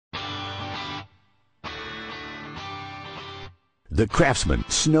The Craftsman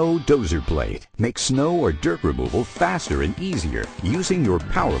Snow Dozer Blade makes snow or dirt removal faster and easier using your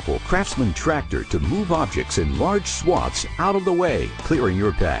powerful Craftsman tractor to move objects in large swaths out of the way, clearing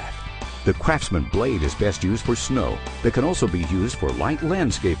your path. The Craftsman blade is best used for snow, but can also be used for light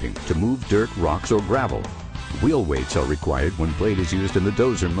landscaping to move dirt, rocks, or gravel. Wheel weights are required when blade is used in the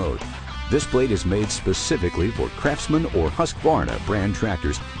dozer mode. This blade is made specifically for Craftsman or Husqvarna brand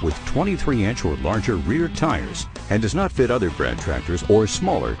tractors with 23-inch or larger rear tires and does not fit other brand tractors or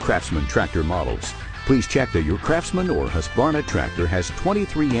smaller Craftsman tractor models. Please check that your Craftsman or Husqvarna tractor has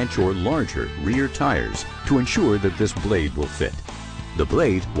 23-inch or larger rear tires to ensure that this blade will fit. The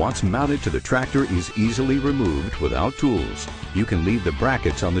blade, once mounted to the tractor, is easily removed without tools. You can leave the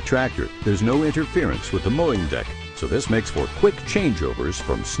brackets on the tractor. There's no interference with the mowing deck, so this makes for quick changeovers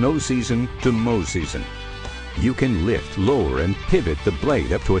from snow season to mow season. You can lift, lower, and pivot the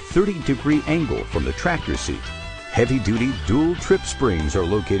blade up to a 30-degree angle from the tractor seat. Heavy-duty dual trip springs are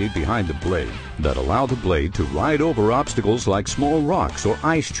located behind the blade that allow the blade to ride over obstacles like small rocks or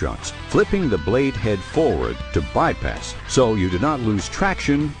ice chunks, flipping the blade head forward to bypass so you do not lose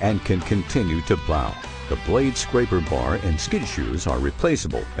traction and can continue to plow. The blade scraper bar and skid shoes are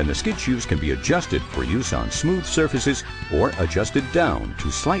replaceable, and the skid shoes can be adjusted for use on smooth surfaces or adjusted down to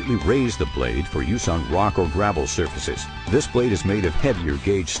slightly raise the blade for use on rock or gravel surfaces. This blade is made of heavier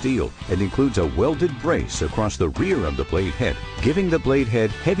gauge steel and includes a welded brace across the rear of the blade head, giving the blade head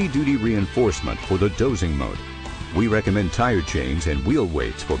heavy-duty reinforcement for the dozing mode. We recommend tire chains and wheel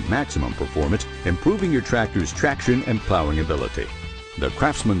weights for maximum performance, improving your tractor's traction and plowing ability. The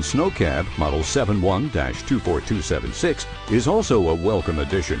Craftsman Snow Cab Model 71-24276 is also a welcome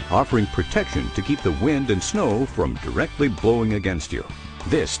addition, offering protection to keep the wind and snow from directly blowing against you.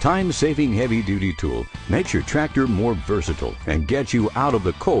 This time-saving heavy-duty tool makes your tractor more versatile and gets you out of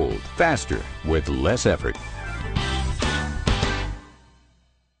the cold faster with less effort.